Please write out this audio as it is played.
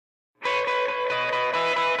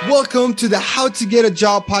Welcome to the How to Get a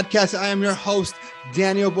Job podcast. I am your host,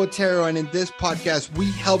 Daniel Botero, and in this podcast, we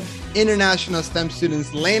help international STEM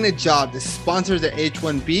students land a job that sponsors their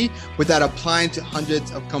H-1B without applying to hundreds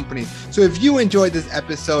of companies. So if you enjoyed this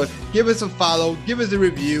episode, give us a follow, give us a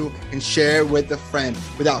review, and share it with a friend.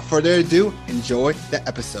 Without further ado, enjoy the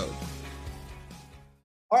episode.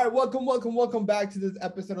 All right, welcome back to this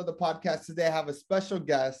episode of the podcast. Today, I have a special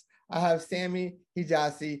guest. I have Sami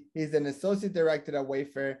Hijazi. He's an associate director at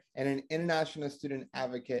Wayfair and an international student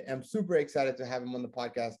advocate. I'm super excited to have him on the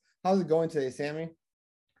podcast. How's it going today, Sami?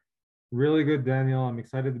 Really good, Daniel. I'm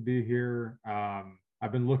excited to be here.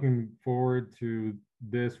 I've been looking forward to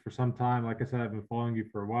this for some time. Like I said, I've been following you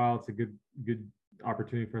for a while. It's a good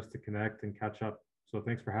opportunity for us to connect and catch up. So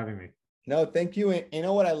thanks for having me. No, thank you. And you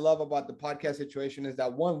know what I love about the podcast situation is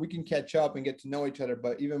that one, we can catch up and get to know each other,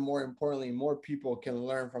 but even more importantly, more people can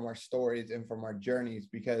learn from our stories and from our journeys,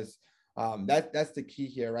 because that's the key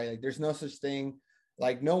here, right? Like there's no such thing,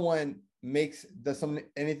 like no one does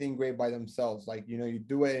anything great by themselves. Like, you know, you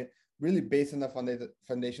do it really based on the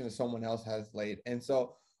foundation that someone else has laid. And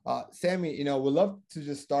so, Sami, you know, we'd love to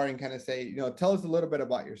just start and kind of say, you know, tell us a little bit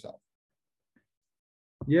about yourself.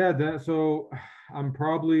 Yeah, so I'm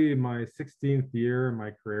probably in my 16th year in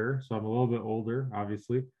my career, so I'm a little bit older,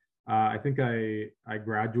 obviously. I think I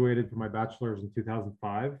graduated from my bachelor's in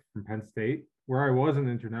 2005 from Penn State, where I was an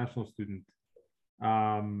international student.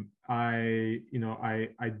 I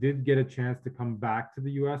did get a chance to come back to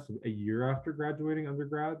the U.S. a year after graduating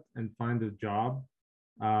undergrad and find a job.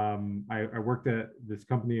 I worked at this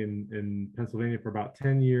company in Pennsylvania for about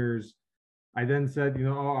 10 years. I then said,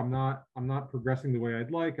 I'm not progressing the way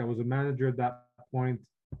I'd like. I was a manager at that point.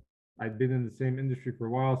 I'd been in the same industry for a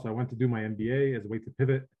while, so I went to do my MBA as a way to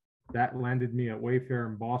pivot. That landed me at Wayfair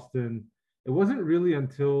in Boston. It wasn't really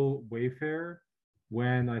until Wayfair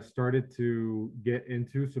when I started to get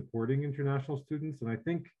into supporting international students. And I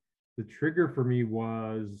think the trigger for me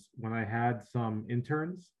was when I had some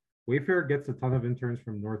interns. Wayfair gets a ton of interns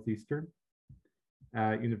from Northeastern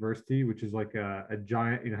University, which is like a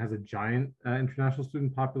giant, has a giant international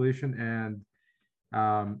student population. And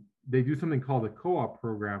they do something called a co-op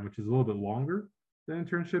program, which is a little bit longer than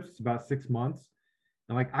internships. It's about 6 months.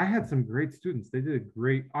 And like, I had some great students. They did a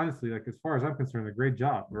great, honestly, like as far as I'm concerned, a great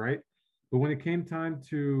job, right? But when it came time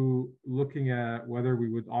to looking at whether we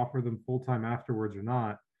would offer them full-time afterwards or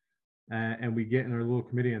not, and we get in our little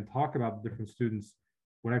committee and talk about the different students,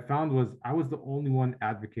 what I found was I was the only one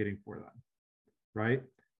advocating for them, right?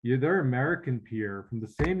 Their American peer from the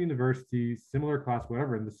same university, similar class,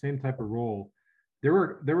 whatever, in the same type of role. There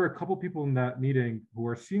were a couple people in that meeting who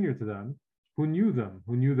are senior to them, who knew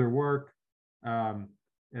their work, hung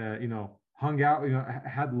out,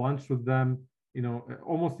 had lunch with them,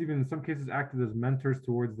 almost even in some cases acted as mentors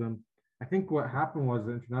towards them. I think what happened was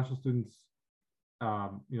the international students,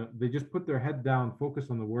 they just put their head down,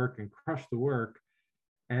 focus on the work, and crush the work.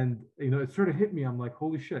 And it sort of hit me. I'm like,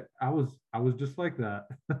 holy shit, I was just like that.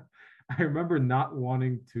 I remember not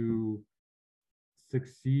wanting to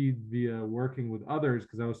succeed via working with others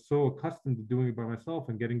because I was so accustomed to doing it by myself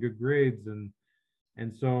and getting good grades.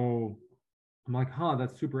 And so I'm like,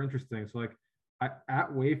 that's super interesting. So like at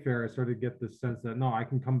Wayfair, I started to get this sense that no, I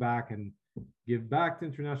can come back and give back to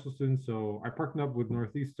international students. So I partnered up with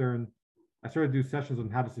Northeastern. I started to do sessions on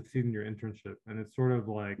how to succeed in your internship. And it's sort of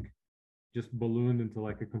like just ballooned into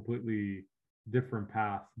like a completely different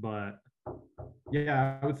path. But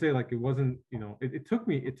yeah, I would say like it wasn't, it took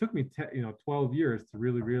me 12 years to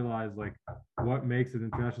really realize like what makes an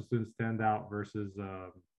international student stand out versus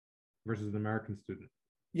an American student.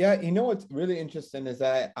 Yeah, you know what's really interesting is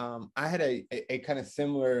that I had a kind of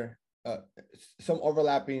similar, some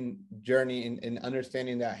overlapping journey in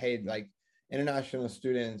understanding that, hey, like international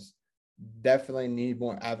students definitely need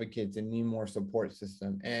more advocates and need more support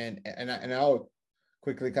system. And I'll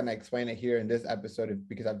quickly kind of explain it here in this episode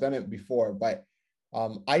because I've done it before. But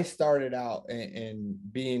I started out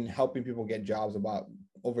in helping people get jobs about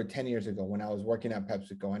over 10 years ago when I was working at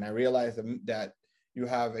PepsiCo, and I realized that you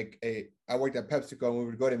have I worked at PepsiCo and we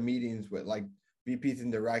would go to meetings with like VPs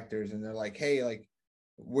and directors, and they're like, hey, like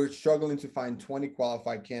we're struggling to find 20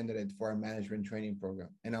 qualified candidates for a management training program.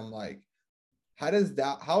 And I'm like, how is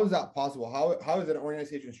that possible? How is an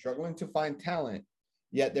organization struggling to find talent,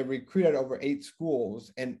 yet they recruit at over 8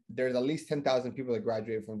 schools, and there's at least 10,000 people that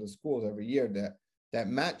graduate from the schools every year that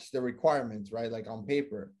match the requirements, right? Like on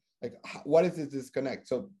paper, like what is this disconnect?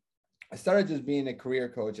 So I started just being a career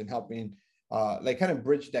coach and helping like kind of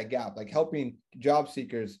bridge that gap, like helping job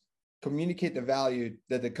seekers communicate the value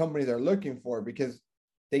that the companies are looking for, because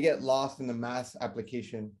they get lost in the mass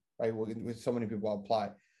application, right? With so many people apply.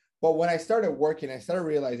 But when I started working, I started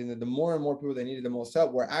realizing that the more and more people that needed the most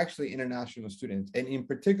help were actually international students, and in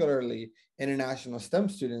particularly international STEM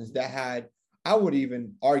students that had, I would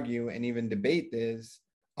even argue and even debate this,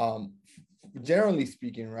 generally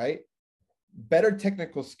speaking, right, better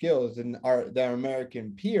technical skills than their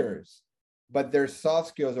American peers, but their soft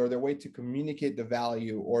skills or their way to communicate the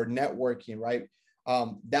value or networking, right?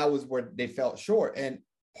 That was where they felt short. And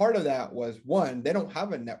part of that was, one, they don't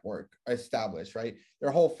have a network established, right?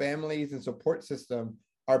 Their whole families and support system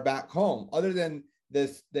are back home. Other than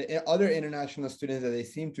this, the other international students that they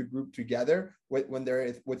seem to group together when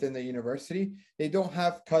they're within the university, they don't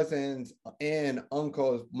have cousins and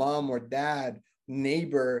uncles, mom or dad,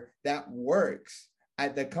 neighbor that works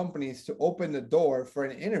at the companies to open the door for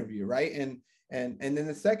an interview, right? And then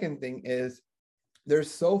the second thing is they're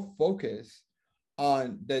so focused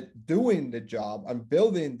on doing the job, on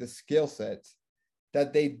building the skill sets,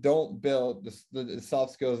 that they don't build the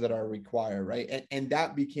soft skills that are required, right? And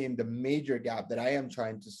that became the major gap that I am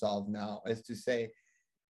trying to solve now, is to say,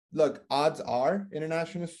 look, odds are,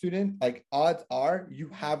 international student, like odds are you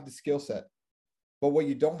have the skill set, but what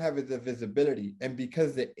you don't have is the visibility. And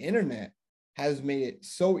because the internet has made it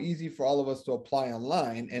so easy for all of us to apply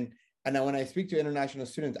online, and when I speak to international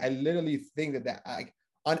students, I literally think that like,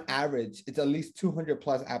 on average, it's at least 200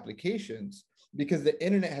 plus applications, because the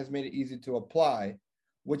internet has made it easy to apply,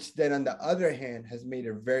 which then on the other hand has made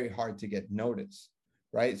it very hard to get noticed,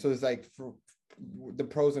 right? So it's like for the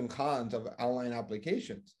pros and cons of online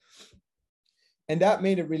applications. And that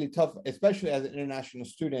made it really tough, especially as an international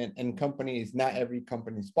student, and companies, not every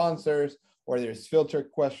company sponsors, or there's filter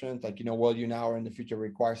questions like, will you now or in the future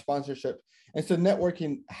require sponsorship? And so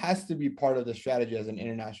networking has to be part of the strategy as an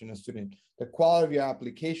international student. The quality of your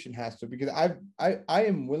application has to, because I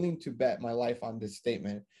am willing to bet my life on this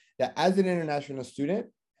statement, that as an international student,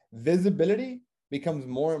 visibility becomes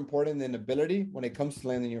more important than ability when it comes to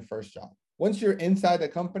landing your first job. Once you're inside the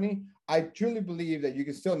company, I truly believe that you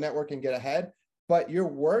can still network and get ahead, but your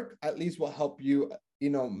work at least will help you,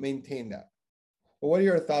 maintain that. But what are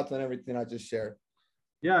your thoughts on everything I just shared?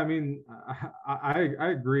 Yeah, I mean, I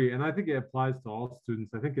agree, and I think it applies to all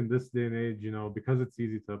students. I think in this day and age, because it's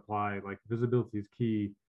easy to apply, like visibility is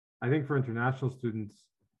key. I think for international students,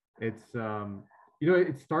 it's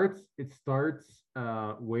it starts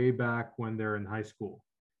way back when they're in high school.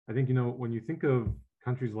 I think when you think of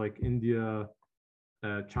countries like India,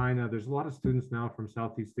 China, there's a lot of students now from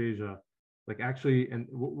Southeast Asia, like actually, and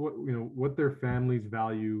what their families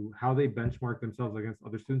value, how they benchmark themselves against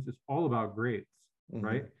other students, it's all about grades,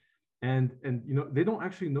 right? And they don't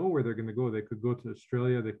actually know where they're going to go. They could go to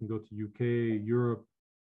Australia, they can go to UK, Europe,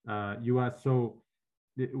 US. So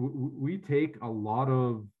we take a lot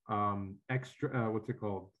of extra what's it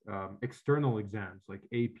called, external exams like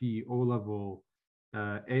AP, O level,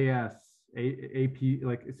 AS, AP,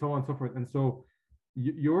 like so on and so forth. And so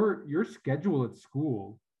your schedule at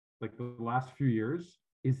school, like the last few years,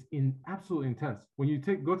 is absolutely intense. When you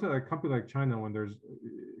go to a country like China, when there's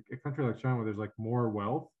a country like China where there's like more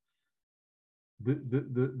wealth,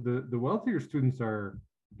 the wealthier students are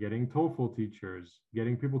getting TOEFL teachers,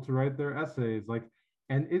 getting people to write their essays, like,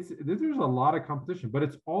 and there's a lot of competition, but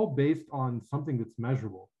it's all based on something that's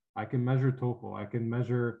measurable. I can measure TOEFL, I can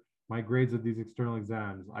measure my grades of these external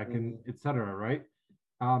exams, I can, etc. Right?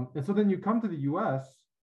 And so then you come to the US,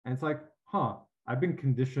 and it's like, I've been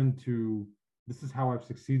conditioned to, this is how I've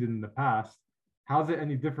succeeded in the past. How's it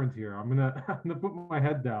any different here? I'm gonna put my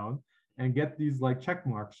head down and get these like check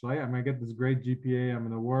marks, right? I'm gonna get this great GPA, I'm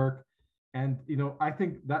gonna work. And I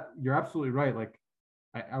think that you're absolutely right. Like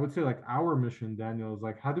I would say, like, our mission, Daniel, is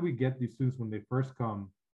like, how do we get these students when they first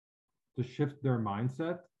come to shift their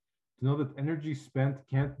mindset, to know that energy spent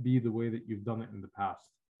can't be the way that you've done it in the past?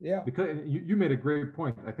 Yeah. Because you made a great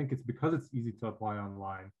point. I think it's because it's easy to apply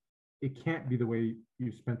online. It can't be the way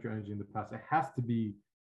you spent your energy in the past. It has to be,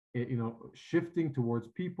 shifting towards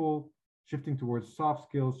people, shifting towards soft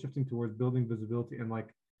skills, shifting towards building visibility. And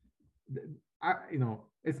like,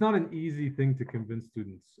 it's not an easy thing to convince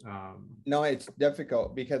students. No, it's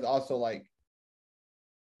difficult, because also like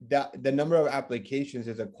that the number of applications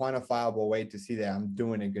is a quantifiable way to see that I'm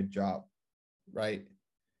doing a good job, right?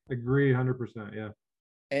 Agree 100%. Yeah.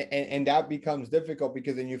 And that becomes difficult,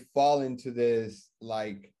 because then you fall into this,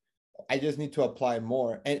 like, I just need to apply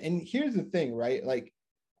more. And here's the thing, right? Like,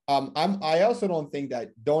 I also don't think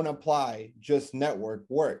that don't apply, just network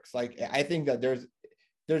works. Like, I think that there's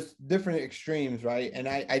different extremes, right? And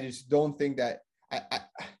I just don't think that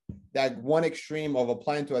that one extreme of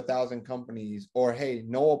applying to 1,000 companies, or hey,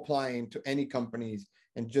 no applying to any companies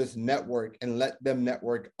and just network and let them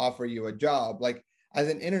network offer you a job. Like, as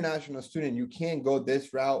an international student, you can't go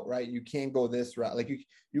this route, right? You can't go this route. Like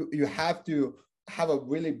you have to have a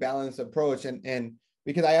really balanced approach. And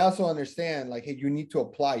because I also understand, like, hey, you need to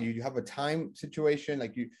apply. You have a time situation,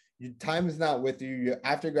 like you time is not with you.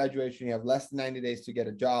 After graduation, you have less than 90 days to get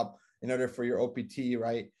a job in order for your OPT,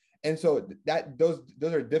 right? And so that those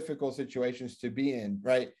are difficult situations to be in,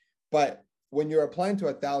 right? But when you're applying to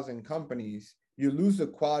 1,000 companies, you lose the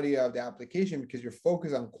quality of the application because you're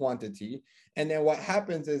focused on quantity. And then what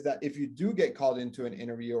happens is that if you do get called into an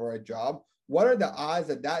interview or a job, what are the odds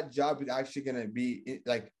that that job is actually going to be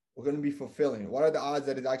like, we're going to be fulfilling? What are the odds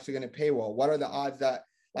that it's actually going to pay well? What are the odds that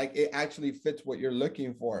like it actually fits what you're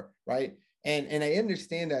looking for, right? And I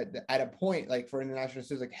understand that at a point, like for international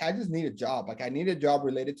students, like, hey, I just need a job. Like I need a job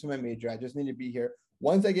related to my major. I just need to be here.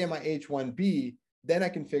 Once I get my H-1B, then I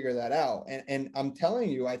can figure that out. And I'm telling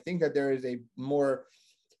you, I think that there is a more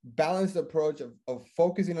balanced approach of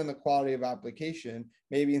focusing on the quality of application.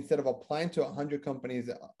 Maybe instead of applying to 100 companies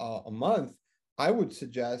a month, I would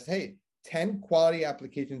suggest, hey, 10 quality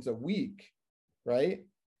applications a week, right?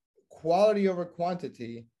 Quality over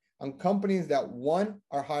quantity on companies that, one,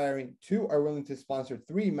 are hiring, two, are willing to sponsor,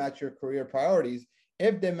 three, match your career priorities.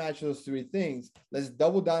 If they match those three things, let's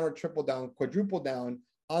double down or triple down, quadruple down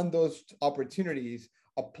on those opportunities.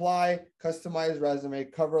 Apply, customize resume,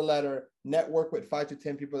 cover letter, network with 5 to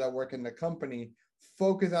 10 people that work in the company.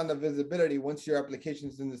 Focus on the visibility. Once your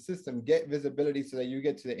application's in the system, get visibility so that you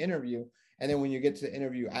get to the interview. And then when you get to the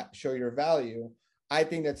interview, show your value. I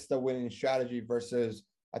think that's the winning strategy versus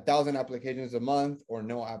 1,000 applications a month or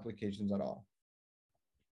no applications at all.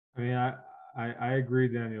 I mean, I agree,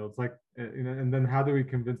 Daniel. It's like, and then how do we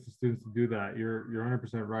convince the students to do that? You're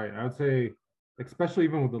 100% right. I would say, especially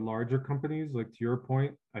even with the larger companies, like to your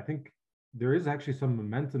point, I think there is actually some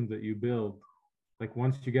momentum that you build. Like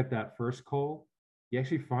once you get that first call, you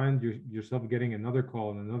actually find yourself getting another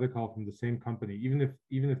call and another call from the same company, even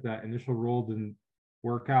if that initial role didn't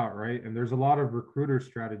work out, right? And there's a lot of recruiter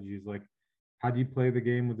strategies, like how do you play the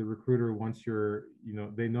game with the recruiter once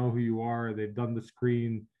they know who you are, they've done the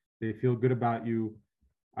screen, they feel good about you.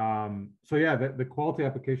 So yeah, the quality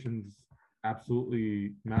applications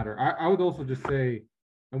absolutely matter. I would also just say,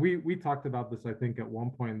 and we talked about this, I think, at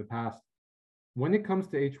one point in the past, when it comes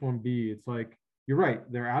to H-1B, it's like, you're right,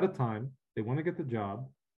 they're out of time, they want to get the job.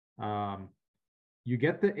 You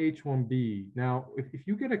get the H-1B. Now, if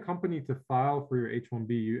you get a company to file for your H-1B,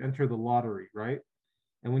 you enter the lottery, right?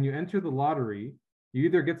 And when you enter the lottery, you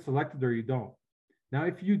either get selected or you don't. Now,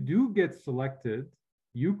 if you do get selected,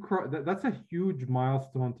 that's a huge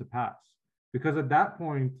milestone to pass, because at that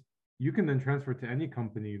point, you can then transfer to any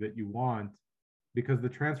company that you want, because the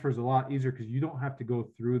transfer is a lot easier because you don't have to go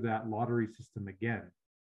through that lottery system again.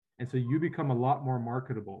 And so you become a lot more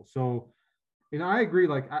marketable. So, I agree.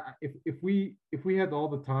 Like, if we had all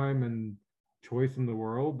the time and choice in the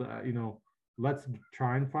world, let's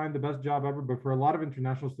try and find the best job ever. But for a lot of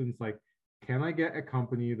international students, like, can I get a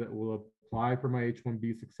company that will apply for my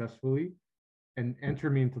H-1B successfully and enter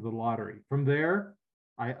me into the lottery? From there,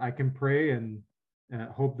 I can pray and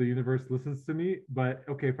hope the universe listens to me. But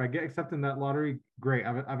okay, if I get accepted in that lottery, great.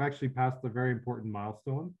 I've actually passed a very important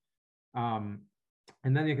milestone.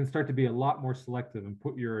 And then you can start to be a lot more selective and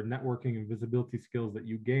put your networking and visibility skills that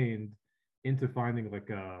you gained into finding like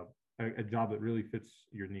a job that really fits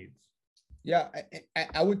your needs. Yeah,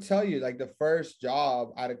 I would tell you, like, the first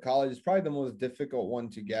job out of college is probably the most difficult one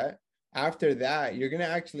to get. After that, you're going to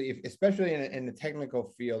actually, especially in the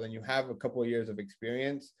technical field, and you have a couple of years of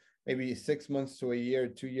experience, maybe 6 months to a year,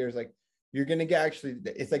 2 years, like, you're going to get actually,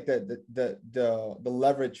 it's like the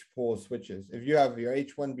leverage pool switches. If you have your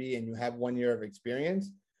H-1B and you have 1 year of experience,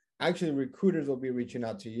 actually recruiters will be reaching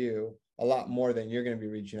out to you a lot more than you're going to be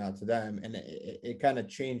reaching out to them. And it kind of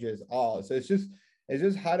changes all. So it's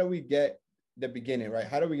just how do we get the beginning, right?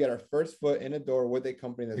 How do we get our first foot in a door with a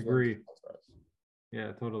company that's Agree. For us?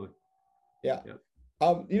 Yeah, totally. Yeah.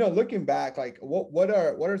 Looking back, like what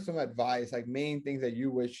are some advice, like main things that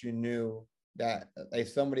you wish you knew that like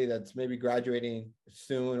somebody that's maybe graduating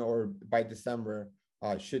soon or by December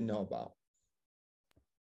should know about?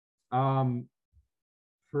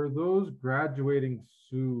 For those graduating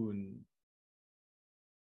soon,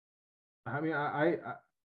 I mean, I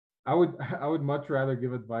would much rather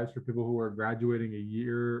give advice for people who are graduating a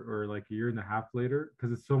year or like a year and a half later,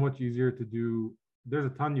 because it's so much easier to do.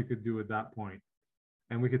 There's a ton you could do at that point,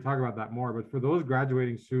 and we could talk about that more. But for those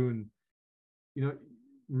graduating soon,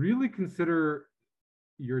 really consider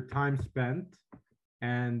your time spent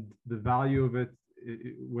and the value of it,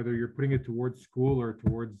 whether you're putting it towards school or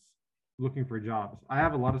towards looking for jobs. I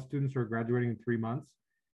have a lot of students who are graduating in 3 months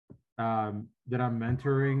that I'm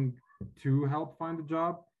mentoring to help find a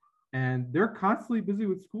job, and they're constantly busy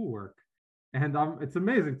with schoolwork. And it's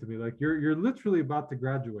amazing to me. Like you're literally about to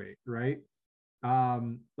graduate, right?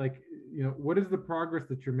 Like, what is the progress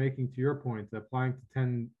that you're making, to your point, applying to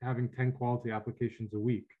 10, having 10 quality applications a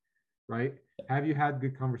week, right? Have you had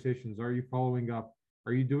good conversations? Are you following up?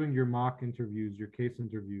 Are you doing your mock interviews, your case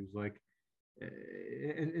interviews? Like,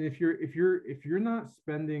 and if you're not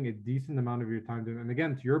spending a decent amount of your time doing, and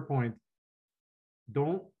again, to your point,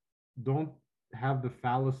 don't don't have the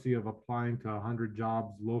fallacy of applying to 100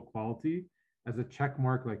 jobs low quality as a check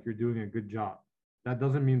mark, like you're doing a good job. That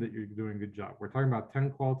doesn't mean that you're doing a good job. We're talking about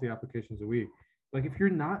 10 quality applications a week. Like if you're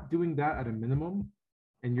not doing that at a minimum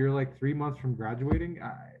and you're like 3 months from graduating,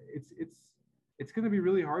 it's going to be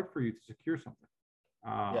really hard for you to secure something.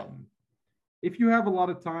 Yeah. If you have a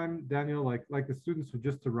lot of time, Daniel, like the students who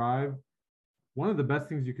just arrived, one of the best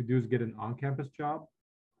things you could do is get an on-campus job.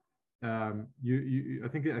 I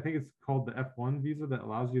think it's called the F1 visa that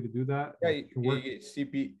allows you to do that. Yeah, you can work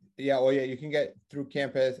CP. Yeah, oh yeah, you can get through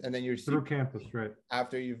campus, and then you're through campus, right?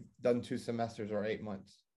 After you've done 2 semesters or 8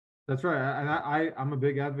 months. That's right. And I'm a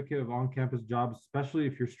big advocate of on-campus jobs, especially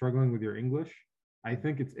if you're struggling with your English. I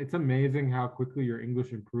think it's amazing how quickly your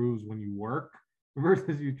English improves when you work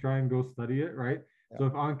versus you try and go study it, right? Yeah. So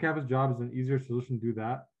if on-campus job is an easier solution, do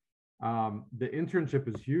that. The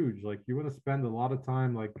internship is huge. Like you want to spend a lot of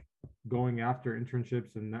time like going after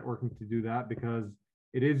internships and networking to do that, because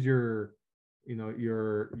it is your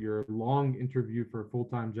long interview for a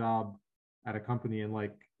full-time job at a company. And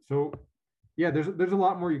like, so yeah, there's a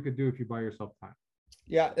lot more you could do if you buy yourself time.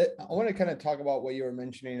 Yeah, I want to kind of talk about what you were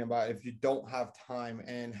mentioning about if you don't have time,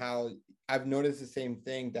 and how I've noticed the same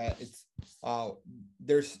thing, that it's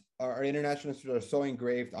there's our international students are so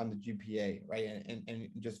engraved on the GPA, right? And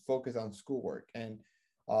just focus on schoolwork. And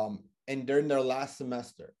during their last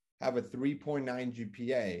semester have a 3.9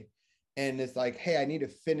 GPA. And it's like, hey, I need to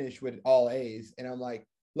finish with all A's. And I'm like,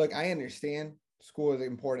 look, I understand school is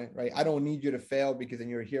important, right? I don't need you to fail because then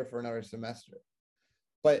you're here for another semester.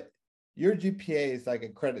 But your GPA is like a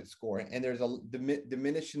credit score, and there's a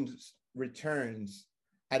diminishing returns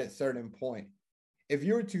at a certain point. If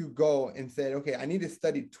you were to go and say, okay, I need to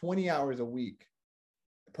study 20 hours a week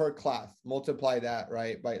per class, multiply that,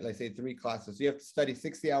 right, by, let's say 3 classes. So you have to study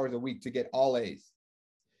 60 hours a week to get all A's,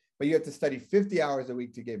 but you have to study 50 hours a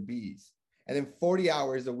week to get B's, and then 40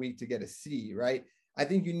 hours a week to get a C, right? I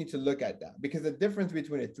think you need to look at that, because the difference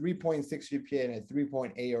between a 3.6 GPA and a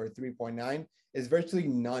 3.8 or a 3.9 is virtually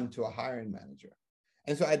none to a hiring manager.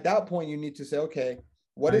 And so at that point, you need to say, okay,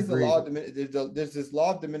 what is the law of there's this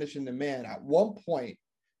law of diminishing demand. At one point,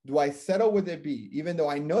 do I settle with a B, even though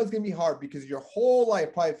I know it's going to be hard, because your whole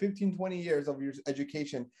life, probably 15, 20 years of your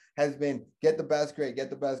education has been get the best grade, get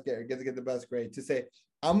the best grade, get the best grade, to say,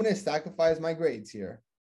 I'm going to sacrifice my grades here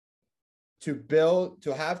to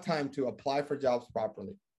have time to apply for jobs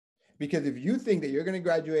properly. Because if you think that you're going to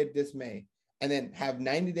graduate this May and then have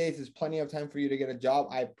 90 days is plenty of time for you to get a job,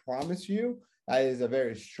 I promise you that is a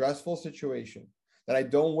very stressful situation that I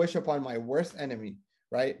don't wish upon my worst enemy,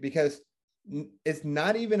 right? Because it's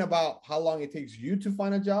not even about how long it takes you to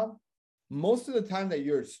find a job. Most of the time that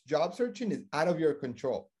you're job searching is out of your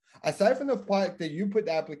control. Aside from the fact that you put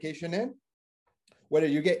the application in, whether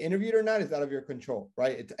you get interviewed or not is out of your control,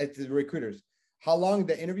 right? It's the recruiters. How long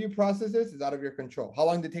the interview process is out of your control. How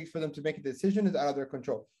long it takes for them to make a decision is out of their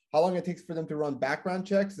control. How long it takes for them to run background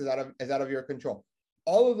checks is out of your control.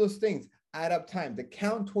 All of those things add up time to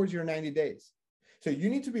count towards your 90 days. So you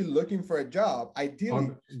need to be looking for a job,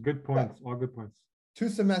 ideally. Good points. All good points. 2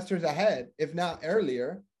 semesters ahead, if not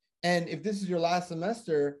earlier. And if this is your last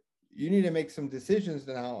semester, you need to make some decisions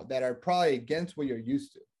now that are probably against what you're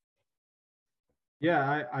used to.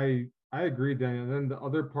 Yeah, I agree, Daniel. And then the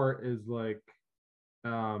other part is like,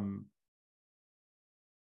 do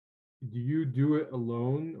you do it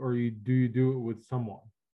alone, or do you do it with someone,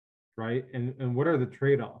 right? And what are the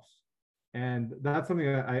trade-offs? And that's something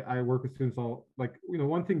that I work with students all, like,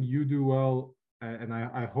 one thing you do well, and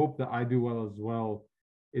I hope that I do well as well,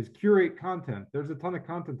 is curate content. There's a ton of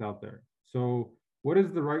content out there. So what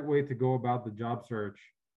is the right way to go about the job search?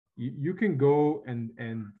 You can go and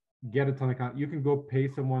get a ton of content. You can go pay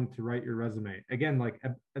someone to write your resume. Again, like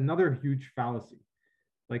another huge fallacy,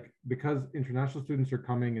 like, because international students are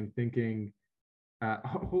coming and thinking,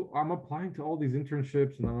 oh, I'm applying to all these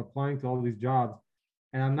internships and I'm applying to all these jobs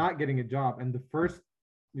and I'm not getting a job. And the first,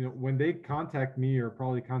 when they contact me or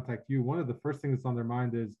probably contact you, one of the first things that's on their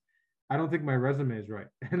mind is, I don't think my resume is right.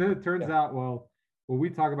 And then it turns out, well, what we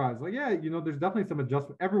talk about is like, yeah, there's definitely some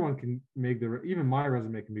adjustment. Everyone can make even my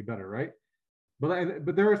resume can be better, right?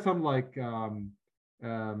 But there are some like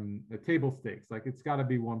table stakes. Like it's got to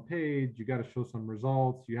be one page. You got to show some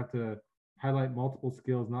results. You have to highlight multiple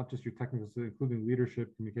skills, not just your technical skills, including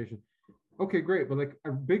leadership, communication. Okay, great. But like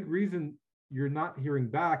a big reason you're not hearing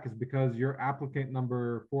back is because you're applicant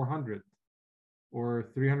number 400 or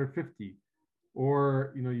 350,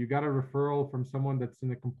 or you got a referral from someone that's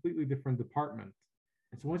in a completely different department.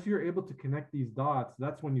 And so once you're able to connect these dots,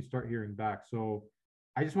 that's when you start hearing back. So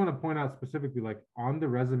I just want to point out specifically, like on the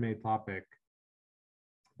resume topic,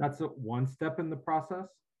 that's one step in the process.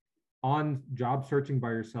 On job searching by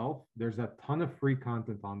yourself, there's a ton of free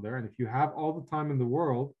content on there. And if you have all the time in the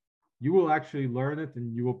world, you will actually learn it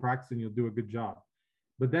and you will practice and you'll do a good job.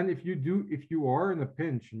 But then if you are in a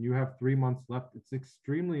pinch and you have 3 months left, it's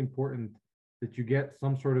extremely important that you get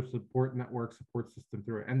some sort of support network, support system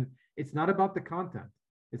through it. And it's not about the content.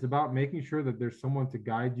 It's about making sure that there's someone to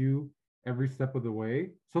guide you every step of the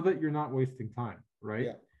way so that you're not wasting time, right?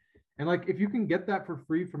 Yeah. And like if you can get that for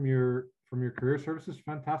free from your career services,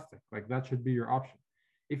 fantastic. Like that should be your option.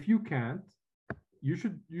 If you can't, you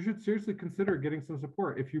should seriously consider getting some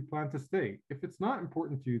support if you plan to stay. If it's not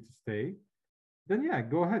important to you to stay, then yeah,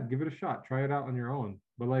 go ahead, give it a shot, try it out on your own.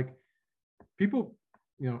 But like people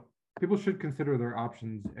should consider their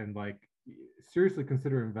options and like seriously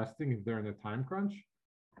consider investing if they're in a time crunch,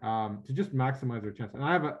 to just maximize their chance. And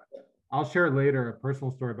I'll share later a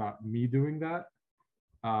personal story about me doing that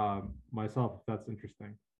myself, if that's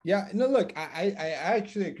interesting. Yeah, no, look, I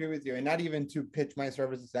actually agree with you, and not even to pitch my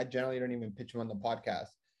services. I generally don't even pitch them on the podcast.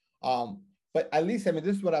 But at least, I mean,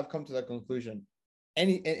 this is what I've come to the conclusion.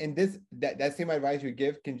 That same advice you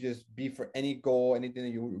give can just be for any goal, anything that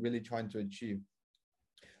you're really trying to achieve.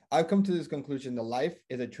 I've come to this conclusion that life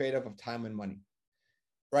is a trade-off of time and money,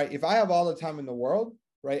 right? If I have all the time in the world,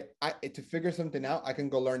 right, to figure something out, I can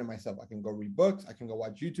go learn it myself. I can go read books. I can go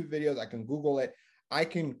watch YouTube videos. I can Google it. I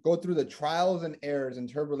can go through the trials and errors and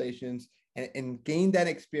tribulations and gain that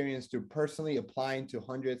experience through personally applying to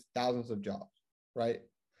hundreds, thousands of jobs, right?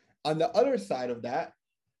 On the other side of that,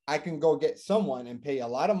 I can go get someone and pay a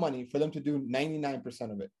lot of money for them to do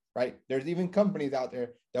 99% of it, right? There's even companies out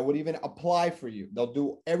there that would even apply for you. They'll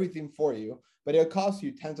do everything for you, but it'll cost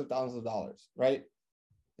you tens of thousands of dollars, right?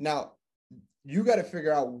 Now, you got to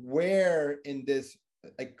figure out where in this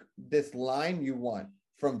line you want,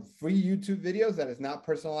 from free YouTube videos that is not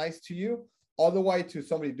personalized to you, all the way to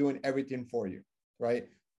somebody doing everything for you, right?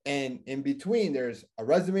 And in between, there's a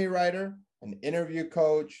resume writer, an interview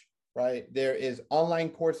coach, right? There is online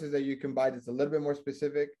courses that you can buy that's a little bit more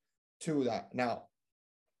specific to that. Now,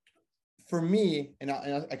 for me, and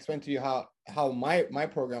I'll explain to you how my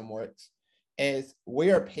program works, is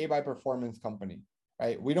we are a pay-by-performance company,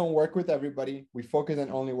 right? We don't work with everybody. We focus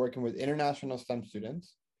on only working with international STEM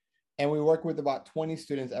students. And we work with about 20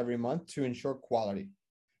 students every month to ensure quality.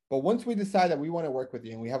 But once we decide that we want to work with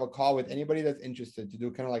you and we have a call with anybody that's interested to do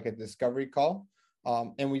kind of like a discovery call,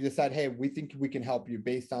 and we decide, hey, we think we can help you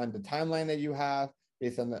based on the timeline that you have,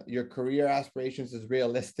 based on your career aspirations is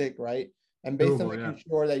realistic, right? And based on making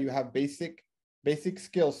sure that you have basic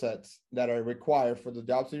skill sets that are required for the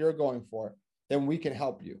jobs that you're going for, then we can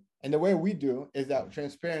help you. And the way we do is that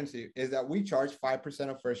transparency is that we charge 5%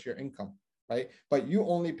 of first year income. Right? But you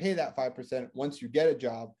only pay that 5% once you get a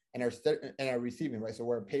job and are receiving, right? So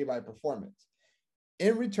we're paid by performance.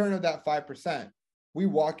 In return of that 5%, we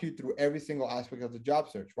walk you through every single aspect of the job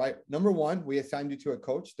search, right? Number one, we assign you to a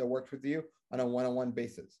coach that works with you on a one-on-one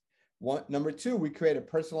basis. Number two, we create a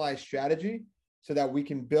personalized strategy so that we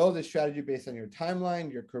can build a strategy based on your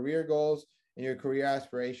timeline, your career goals, and your career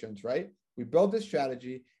aspirations, right? We build this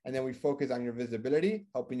strategy and then we focus on your visibility,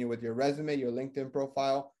 helping you with your resume, your LinkedIn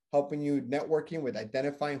profile, helping you networking with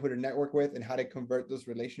identifying who to network with and how to convert those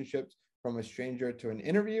relationships from a stranger to an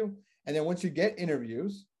interview. And then once you get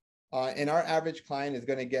interviews, and our average client is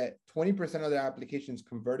going to get 20% of their applications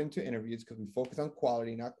converting to interviews because we focus on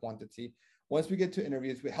quality, not quantity. Once we get to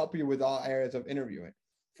interviews, we help you with all areas of interviewing,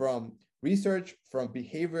 from research, from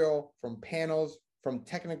behavioral, from panels, from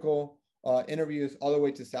technical interviews, all the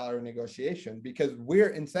way to salary negotiation, because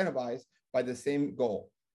we're incentivized by the same goal: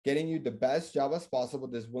 getting you the best job as possible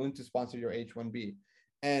that's willing to sponsor your H-1B.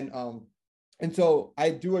 And so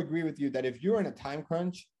I do agree with you that if you're in a time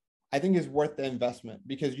crunch, I think it's worth the investment,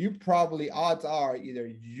 because you probably, odds are, either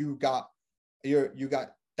you got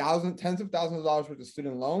tens of thousands of dollars worth of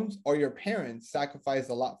student loans, or your parents sacrificed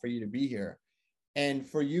a lot for you to be here. And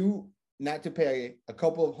for you not to pay a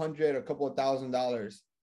couple of $100, a couple of $1,000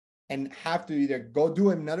 and have to either go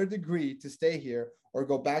do another degree to stay here or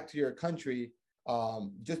go back to your country,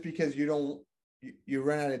 just because you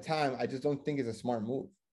run out of time, I just don't think it's a smart move.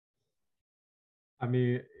 I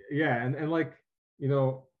mean, yeah. And like, you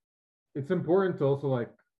know, it's important to also like,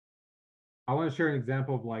 I want to share an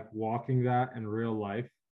example of like walking that in real life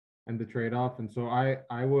and the trade-off. And so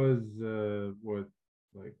I was what,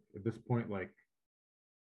 like at this point, like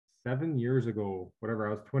 7 years ago, whatever,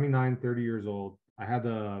 I was 29, 30 years old. I had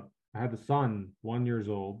a son, 1 years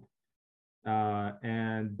old.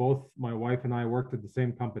 And both my wife and I worked at the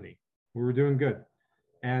same company. We were doing good.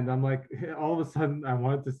 And I'm like, all of a sudden I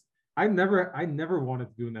wanted to, I never wanted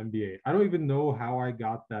to do an MBA. I don't even know how I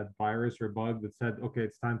got that virus or bug that said, okay,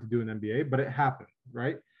 it's time to do an MBA, but it happened,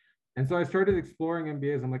 right? And so I started exploring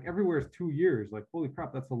MBAs. I'm like, everywhere is 2 years. Like, holy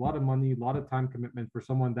crap, that's a lot of money, a lot of time commitment for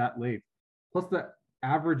someone that late. Plus, the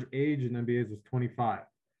average age in MBAs is 25.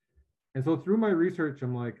 And so through my research,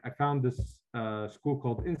 I'm like, I found this school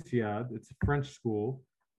called INSEAD. It's a French school,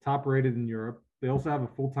 top rated in Europe. They also have a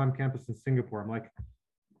full-time campus in Singapore. I'm like,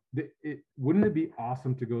 wouldn't it be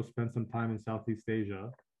awesome to go spend some time in Southeast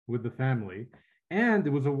Asia with the family? And it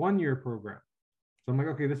was a 1 year program. So I'm like,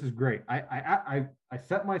 okay, this is great. I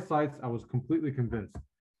set my sights. I was completely convinced.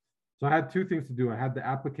 So I had two things to do. I had the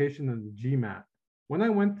application and the GMAT. When I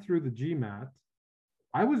went through the GMAT,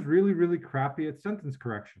 I was really, really crappy at sentence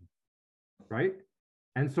correction, right?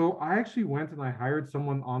 And so I actually went and I hired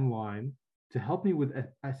someone online to help me with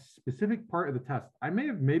a specific part of the test. I may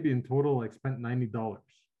have maybe in total like spent $90.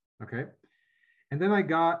 Okay. And then I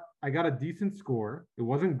got a decent score. It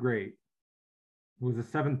wasn't great. It was a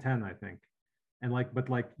 710, I think. And like, but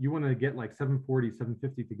like you want to get like 740,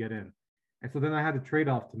 750 to get in. And so then I had a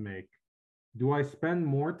trade-off to make. Do I spend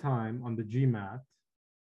more time on the GMAT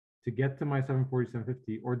to get to my 740,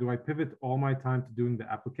 750, or do I pivot all my time to doing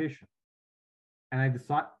the application? And I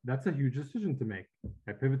decide that's a huge decision to make.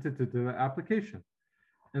 I pivoted to the application.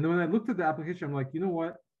 And then when I looked at the application, I'm like, you know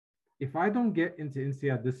what? If I don't get into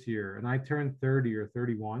INSEAD this year and I turn 30 or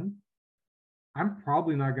 31, I'm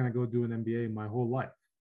probably not going to go do an MBA my whole life.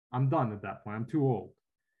 I'm done at that point. I'm too old.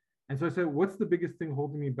 And so I said, what's the biggest thing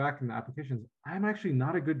holding me back in the applications? I'm actually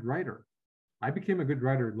not a good writer. I became a good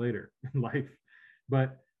writer later in life,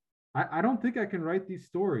 but I don't think I can write these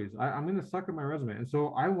stories. I'm going to suck at my resume. And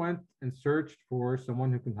so I went and searched for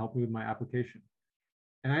someone who can help me with my application.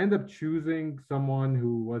 And I ended up choosing someone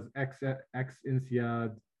who was ex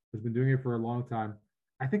INSEAD, who's been doing it for a long time.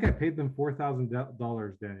 I think I paid them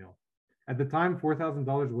 $4,000, Daniel. At the time,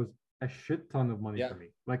 $4,000 was a shit ton of money for me.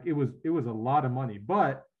 Like it was a lot of money.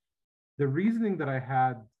 But the reasoning that I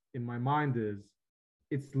had in my mind is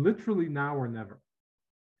it's literally now or never.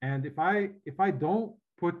 And if I don't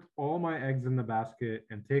put all my eggs in the basket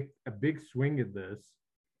and take a big swing at this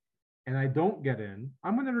and I don't get in,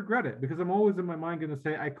 I'm going to regret it because I'm always in my mind going to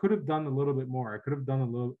say I could have done a little bit more. I could have done a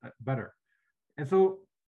little better. And so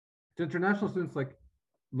to international students like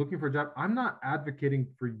looking for a job, I'm not advocating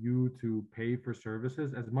for you to pay for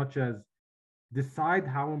services as much as decide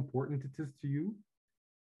how important it is to you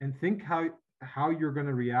and think how you're going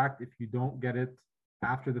to react if you don't get it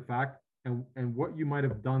after the fact and what you might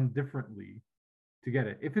have done differently to get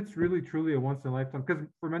it. If it's really truly a once in a lifetime, because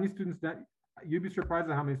for many students that you'd be surprised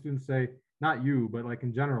at how many students say, not you, but like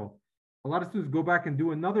in general, a lot of students go back and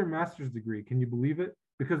do another master's degree. Can you believe it?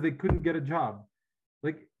 Because they couldn't get a job.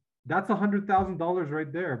 Like that's $100,000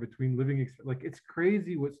 right there between living. Like it's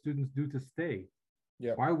crazy what students do to stay.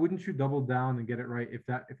 Yeah. Why wouldn't you double down and get it right if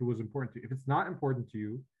it was important to you? If it's not important to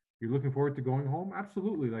you, you're looking forward to going home.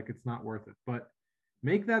 Absolutely, like it's not worth it. But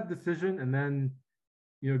make that decision and then,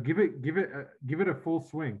 you know, give it a full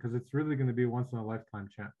swing because it's really going to be a once in a lifetime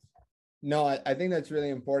chance. No, I think that's really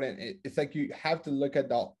important. It's like you have to look at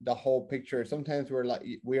the whole picture. Sometimes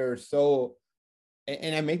we are so,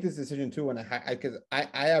 and I make this decision too when because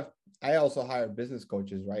I also hire business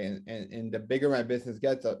coaches, right? And the bigger my business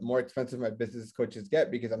gets, the more expensive my business coaches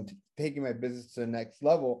get because I'm taking my business to the next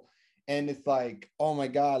level. And it's like, oh my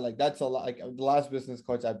God, like that's a lot. Like the last business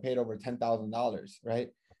coach I paid over $10,000, right?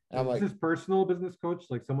 And I'm like, this is personal business coach,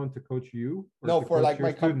 like someone to coach you? No, for like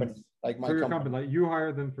my company, like my company. Like you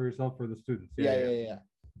hire them for yourself for the students. Yeah.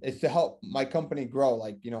 It's to help my company grow,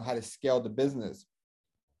 like, you know, how to scale the business.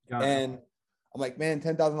 And I'm like, man,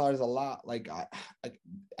 $10,000 is a lot. Like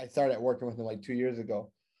I started working with them like 2 years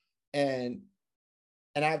ago. And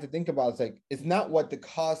I have to think about it's like, it's not what the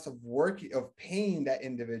cost of paying that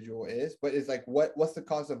individual is, but it's like, what's the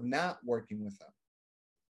cost of not working with them?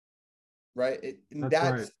 Right.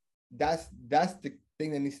 That's the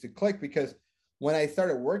thing that needs to click, because when I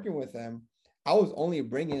started working with them, I was only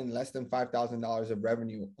bringing less than $5,000 of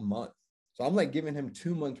revenue a month. So I'm like giving him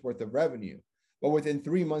 2 months worth of revenue, but within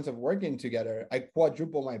 3 months of working together, I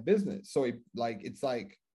quadrupled my business. So it's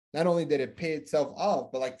like, not only did it pay itself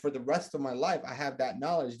off, but like for the rest of my life, I have that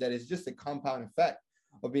knowledge that it's just a compound effect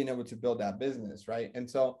of being able to build that business. Right. And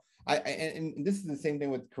so And this is the same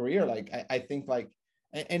thing with career. Like, I think like,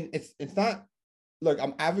 and it's not, look,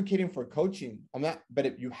 I'm advocating for coaching. I'm not,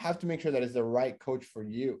 but you have to make sure that it's the right coach for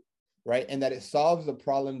you, right? And that it solves the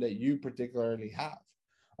problem that you particularly have.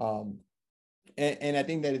 And I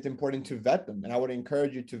think that it's important to vet them. And I would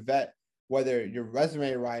encourage you to vet whether your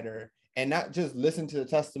resume writer, and not just listen to the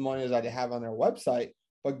testimonials that they have on their website,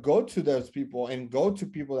 but go to those people and go to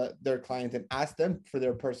people that their clients and ask them for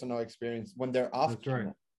their personal experience when they're off. That's right.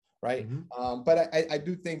 Right. But I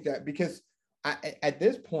do think that because at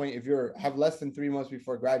this point, if you have less than 3 months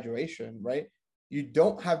before graduation, right, you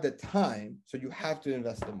don't have the time. So you have to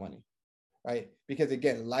invest the money, right? Because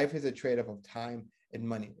again, life is a trade-off of time and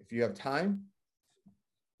money. If you have time,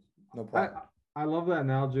 no problem. I love that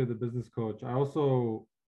analogy of the business coach. I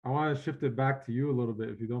want to shift it back to you a little bit,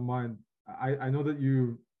 if you don't mind. I know that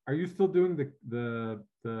are you still doing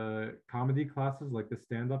the comedy classes, like the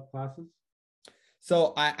stand-up classes?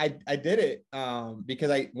 So I did it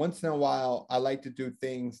because once in a while I like to do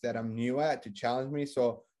things that I'm new at to challenge me.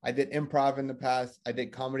 So I did improv in the past. I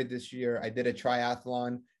did comedy this year. I did a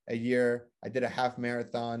triathlon a year. I did a half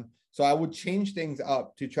marathon. So I would change things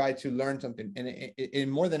up to try to learn something.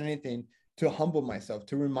 And more than anything, to humble myself,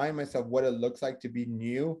 to remind myself what it looks like to be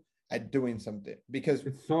new at doing something. Because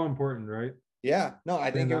it's so important, right? Yeah, no, I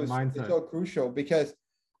think it's so crucial, because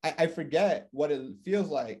I forget what it feels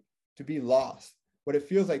like to be lost, what it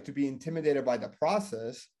feels like to be intimidated by the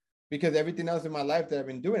process, because everything else in my life that I've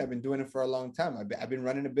been doing it for a long time. I've been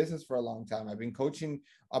running a business for a long time. I've been coaching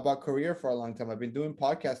about career for a long time. I've been doing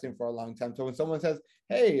podcasting for a long time. So when someone says,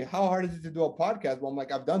 hey, how hard is it to do a podcast? Well, I'm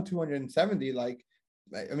like, I've done 270. Like,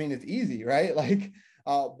 I mean, it's easy, right? Like,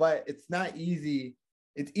 but it's not easy.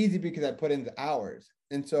 It's easy because I put in the hours.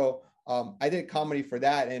 And so I did comedy for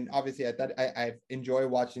that. And obviously I thought I enjoy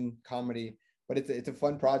watching comedy, but it's a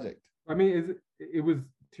fun project. I mean, it was,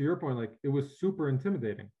 to your point, like, it was super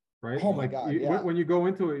intimidating, right? Oh my God. When you go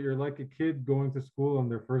into it, you're like a kid going to school on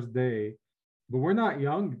their first day, but we're not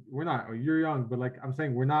young. You're young, but like I'm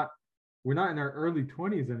saying, we're not in our early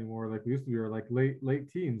 20s anymore, like we used to be, or like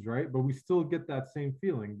late teens, right? But we still get that same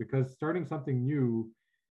feeling, because starting something new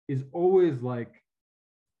is always like,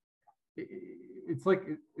 it's like,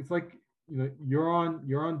 you know, you're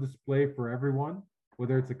on display for everyone,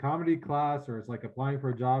 whether it's a comedy class or it's like applying for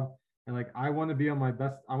a job. And like, I want to be on my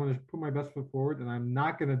best, I want to put my best foot forward, and I'm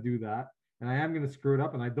not going to do that. And I am going to screw it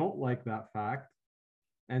up. And I don't like that fact.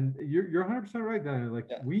 And you're 100% right, Daniel. Like,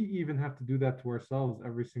 we even have to do that to ourselves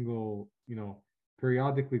every single, you know,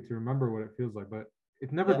 periodically, to remember what it feels like, but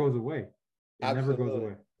it never goes away. It never goes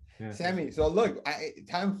away. Yeah. Sammy, so look,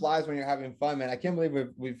 time flies when you're having fun, man. I can't believe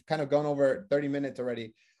we've kind of gone over 30 minutes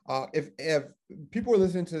already. If people are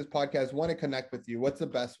listening to this podcast, want to connect with you, what's the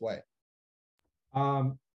best way?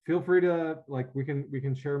 Feel free to, like, we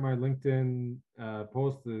can share my LinkedIn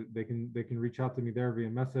post. They can reach out to me there via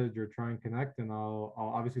message or try and connect, and I'll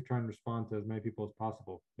obviously try and respond to as many people as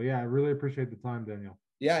possible. But yeah, I really appreciate the time, Daniel.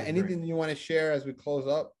 Yeah, anything you want to share as we close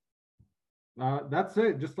up? That's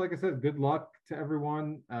it. Just like I said, good luck to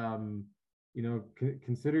everyone. You know,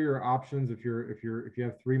 consider your options. If you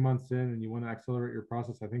have 3 months in and you want to accelerate your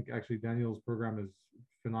process, I think actually Daniel's program is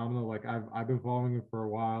phenomenal. Like, I've been following him for a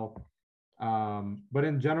while. But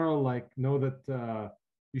in general, like, know that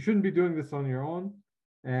you shouldn't be doing this on your own,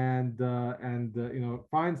 and you know,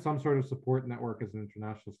 find some sort of support network as an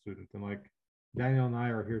international student. And like, Daniel and I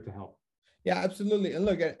are here to help. Yeah, absolutely. And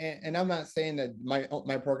look, and I'm not saying that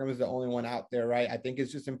my program is the only one out there, right? I think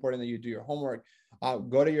it's just important that you do your homework.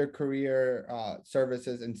 Go to your career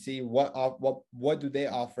services and see what do they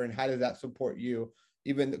offer, and how does that support you,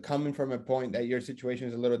 even coming from a point that your situation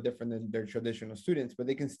is a little different than their traditional students, but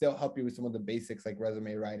they can still help you with some of the basics like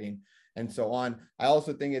resume writing and so on. I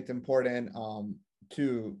also think it's important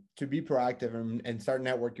to be proactive and start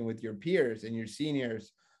networking with your peers and your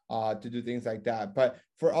seniors to do things like that. But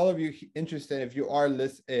for all of you interested, if you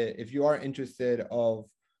are interested of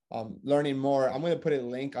learning more, I'm going to put a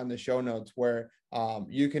link on the show notes where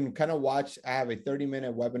you can kind of watch. I have a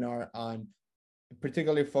 30-minute webinar on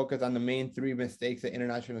particularly focused on the main 3 mistakes that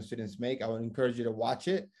international students make. I would encourage you to watch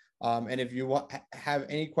it. And if you have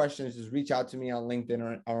any questions, just reach out to me on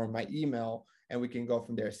LinkedIn or my email, and we can go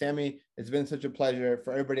from there. Sammy, it's been such a pleasure.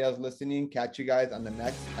 For everybody else listening, catch you guys on the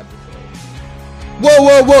next episode.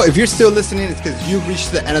 Whoa. If you're still listening, it's because you've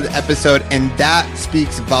reached the end of the episode, and that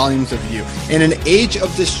speaks volumes of you. In an age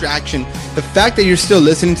of distraction, the fact that you're still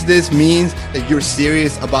listening to this means that you're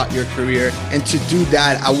serious about your career. And to do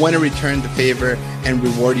that, I want to return the favor and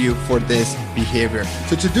reward you for this behavior.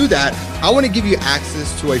 So to do that, I want to give you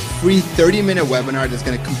access to a free 30-minute webinar that's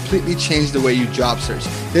going to completely change the way you job search.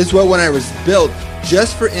 This webinar was built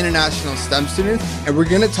just for international STEM students, and we're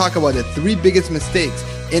going to talk about the 3 biggest mistakes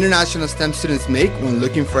international STEM students make when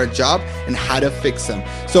looking for a job and how to fix them.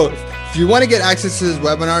 So if you want to get access to this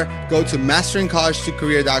webinar, go to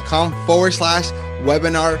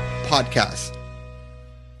masteringcollegetocareer.com/webinar podcast.